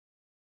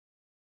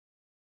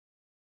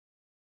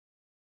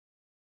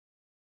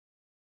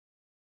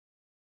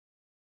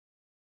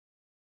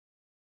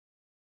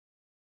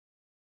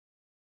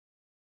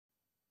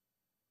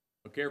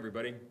Okay,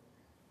 everybody.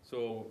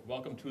 So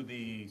welcome to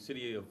the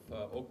City of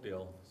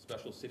Oakdale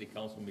Special City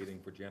Council meeting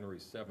for January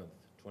 7th,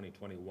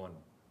 2021.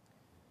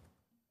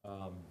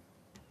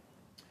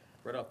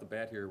 Right off the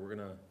bat here, we're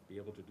going to be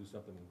able to do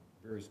something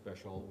very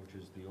special, which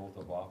is the oath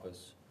of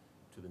office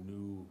to the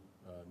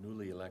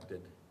newly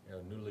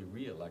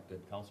re-elected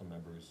council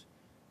members,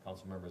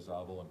 Councilmember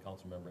Zabel and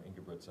Councilmember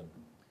Ingebrigtson.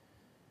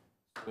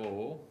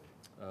 So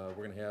we're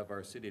going to have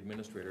our city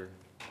administrator,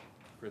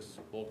 Chris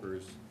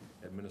Volkers,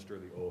 administer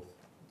the oath.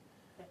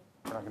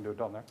 We're not going to do it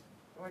down there?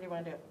 Where do you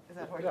want to do it? Is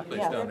that where you do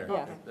Place it? down there.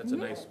 Yeah. That's a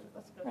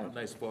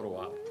nice photo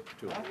op,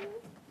 too.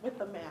 With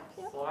the maps.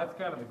 Well, that's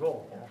kind of the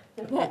goal.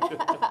 All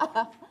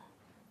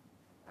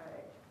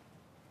right.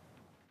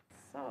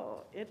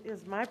 So it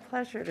is my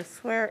pleasure to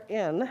swear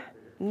in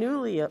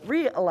newly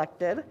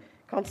re-elected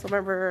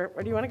Councilmember,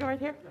 where do you want to go, right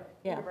here?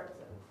 Yeah.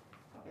 Ingebrigtson.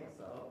 Okay,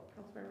 so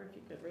Councilmember, if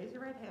you could raise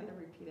your right hand and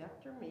repeat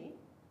after me.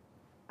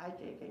 I,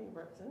 Jake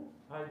Ingebrigtson,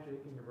 I,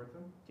 Jake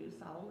Ingebrigtson, do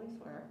solemnly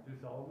swear do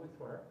solemnly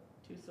swear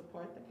to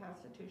support the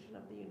Constitution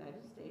of the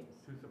United States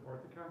to support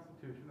the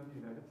Constitution of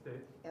the United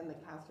States and the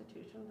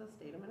Constitution of the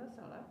State of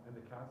Minnesota, and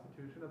the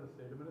Constitution of the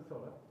State of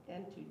Minnesota,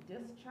 and to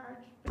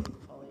discharge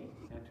faithfully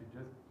and to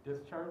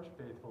discharge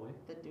faithfully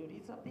the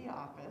duties of the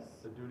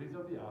office the duties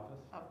of the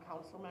office of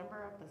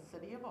Councilmember of the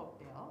City of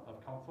Oakdale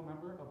of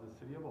Councilmember of the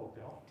City of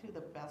Oakdale to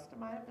the best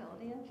of my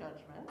ability and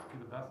judgment, to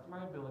the best of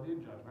my ability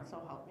and judgment, so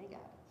help me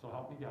God. so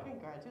help me God.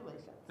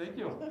 Congratulations. Thank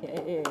you.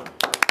 Yay.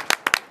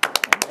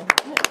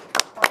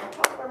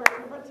 Councilmember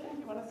Ingebrigtson, do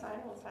you want to sign?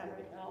 We'll sign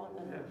right now and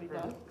then we'll be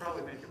done.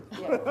 Probably make it.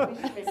 Yeah, we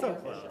should make it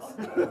official.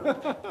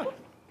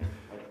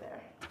 Right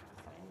there.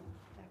 Sign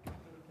that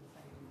copy, you can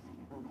sign these. Here,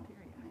 yeah, I don't want to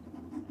sign.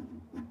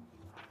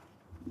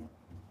 Yep.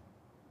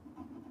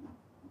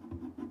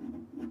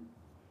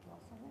 You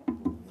all sign it, and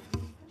we'll make it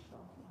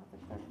official. I'll have the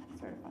clerk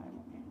certify them,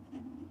 okay?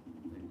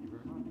 Thank you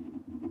very much.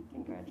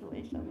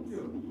 Congratulations. Thank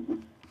you.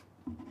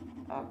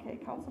 Okay,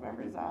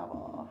 Councilmember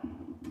Zabel.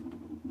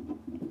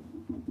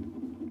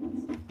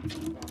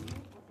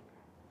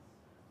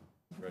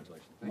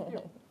 Congratulations. Thank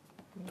you. Are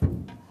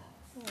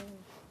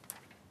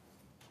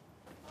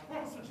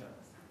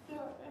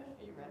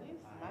you ready?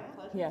 It's my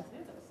pleasure Yeah. to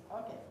do this.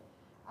 Okay.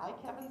 I,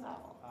 Kevin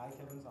Zabel, I,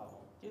 Kevin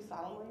Zabel, do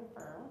solemnly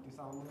affirm do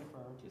solemnly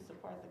affirm to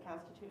support the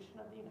Constitution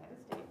of the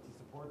United States to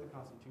support the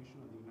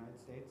Constitution of the United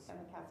States and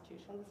the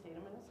Constitution of the State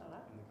of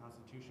Minnesota, and the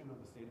Constitution of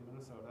the State of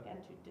Minnesota,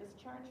 and to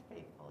discharge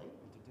faithfully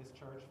and to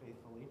discharge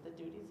faithfully the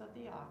duties of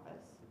the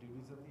office the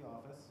duties of the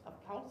office of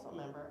council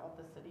member of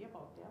the City of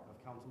Oakdale of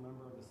council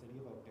member of the City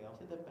of Oakdale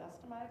to the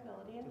best of my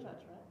ability and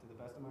judgment, to the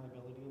best of my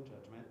ability and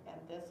judgment, and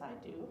this I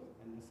do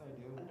and this I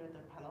do under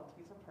the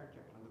penalties of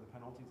perjury. under the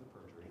penalties of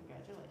perjury.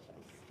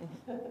 Congratulations.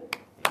 There you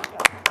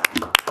go.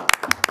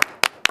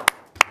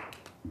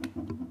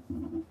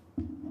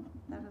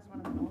 That is one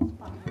of the most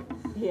fun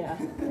ones. Yeah.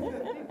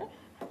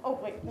 Oh,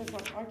 wait, there's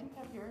one. Or do you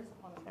have yours?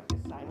 I want to have you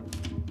sign them.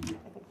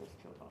 I think there's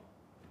two of them.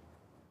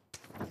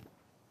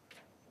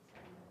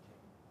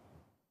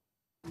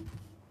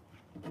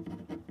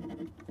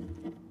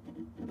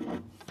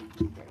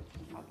 Great.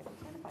 I'll get them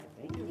certified.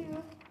 Thank you.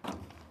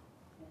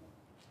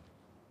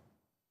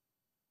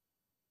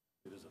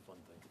 It is a fun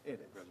thing. It is.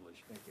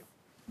 Congratulations. Thank you.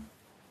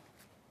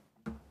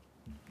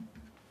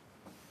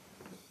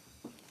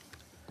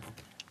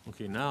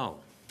 Okay, now,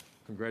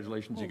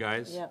 congratulations, you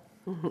guys. Yep.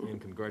 And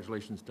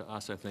congratulations to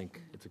us, I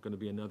think. It's going to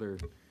be another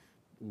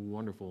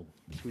wonderful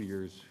 2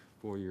 years,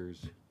 4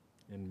 years,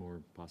 and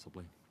more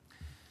possibly.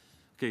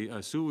 Okay,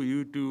 Sue, will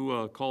you do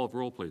a call of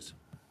roll, please?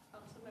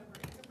 Councilmember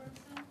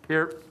Ingebrigtson,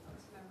 Here.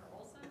 Councilmember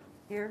Olson,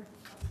 Here.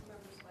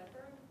 Councilmember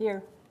Swiper,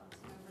 Here.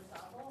 Councilmember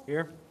Zabel,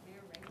 Here.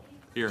 Mayor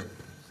Ranky. Here.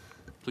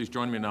 Please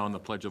join me now in the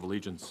Pledge of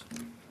Allegiance.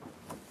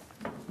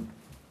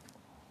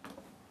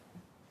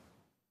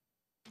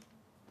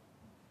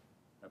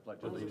 I pledge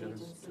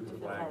Allegiance to the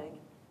flag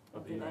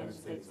of the United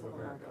States of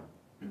America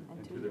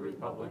and to the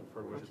republic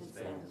for which it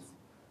stands,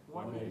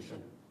 one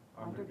nation,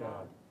 under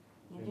God,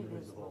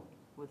 indivisible,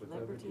 with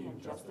liberty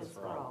and justice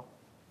for all.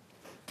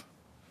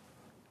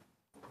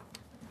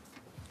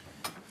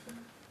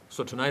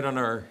 So tonight on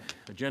our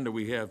agenda,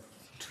 we have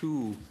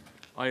two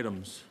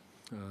items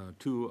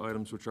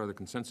which are the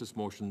consensus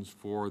motions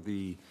for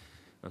the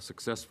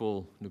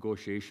successful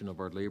negotiation of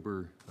our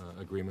labor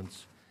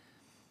agreements.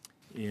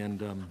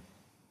 And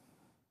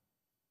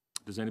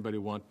does anybody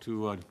want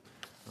to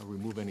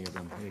remove any of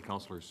them, any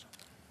counselors?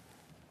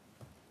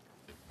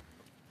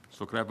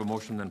 So could I have a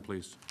motion then,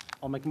 please?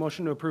 I'll make a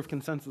motion to approve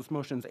consensus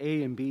motions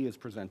A and B as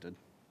presented.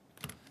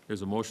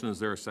 There's a motion, is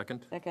there a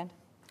second? Second.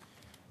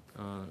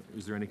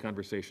 Is there any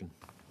conversation?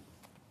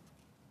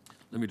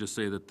 Let me just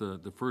say that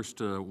the first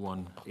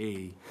one,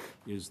 A,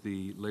 is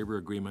the labor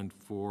agreement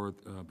for,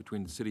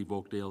 between the City of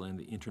Oakdale and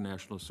the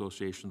International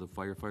Association of the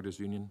Firefighters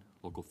Union,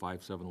 Local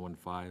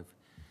 5715.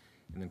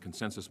 And then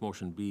consensus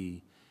motion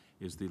B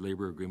is the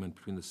labor agreement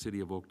between the City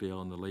of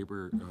Oakdale and the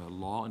Labor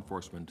Law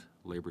Enforcement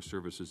Labor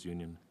Services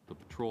Union, the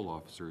patrol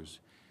officers.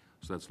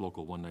 So that's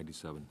Local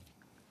 197.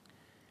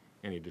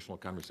 Any additional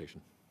conversation?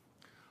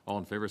 All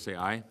in favor say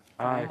aye.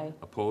 Aye.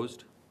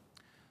 Opposed?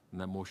 And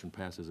that motion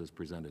passes as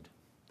presented.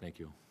 Thank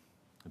you.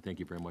 And thank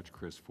you very much,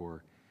 Chris,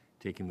 for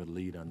taking the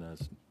lead on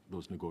those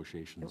It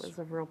negotiations. was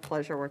a real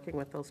pleasure working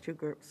with those two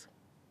groups.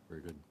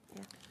 Very good.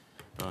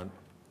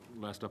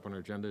 Last up on our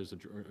agenda is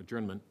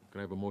adjournment. Can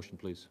I have a motion,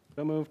 please?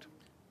 So moved.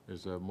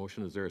 There's a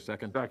motion. Is there a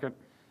second? Second.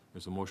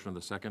 There's a motion and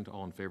a second.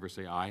 All in favor,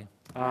 say aye.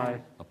 Aye.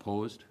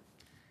 Opposed?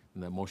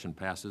 And that motion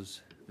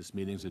passes. This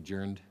meeting's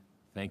adjourned.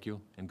 Thank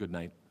you and good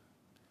night.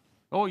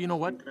 Oh, you know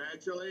what?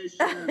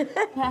 Congratulations,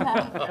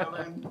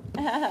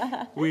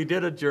 Kevin. We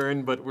did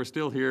adjourn, but we're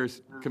still here.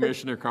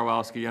 Commissioner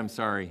Kowalski, I'm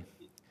sorry.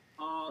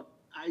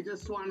 I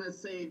just want to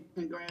say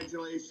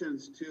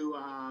congratulations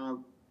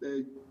to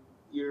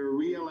your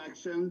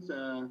re-elections.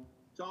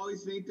 It's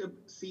always neat to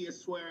see you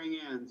swearing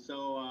in.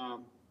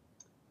 So,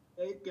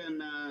 Jake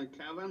and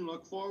Kevin,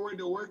 look forward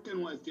to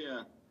working with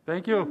you.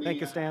 Thank you. And Thank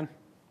you, Stan.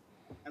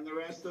 And the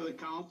rest of the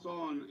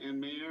council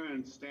and mayor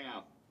and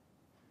staff.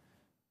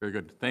 Very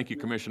good. Thank you,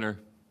 Commissioner.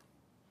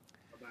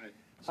 Bye-bye.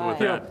 So with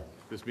Bye. that,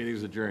 this meeting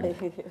is adjourned.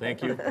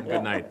 Thank you and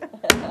good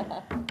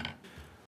night.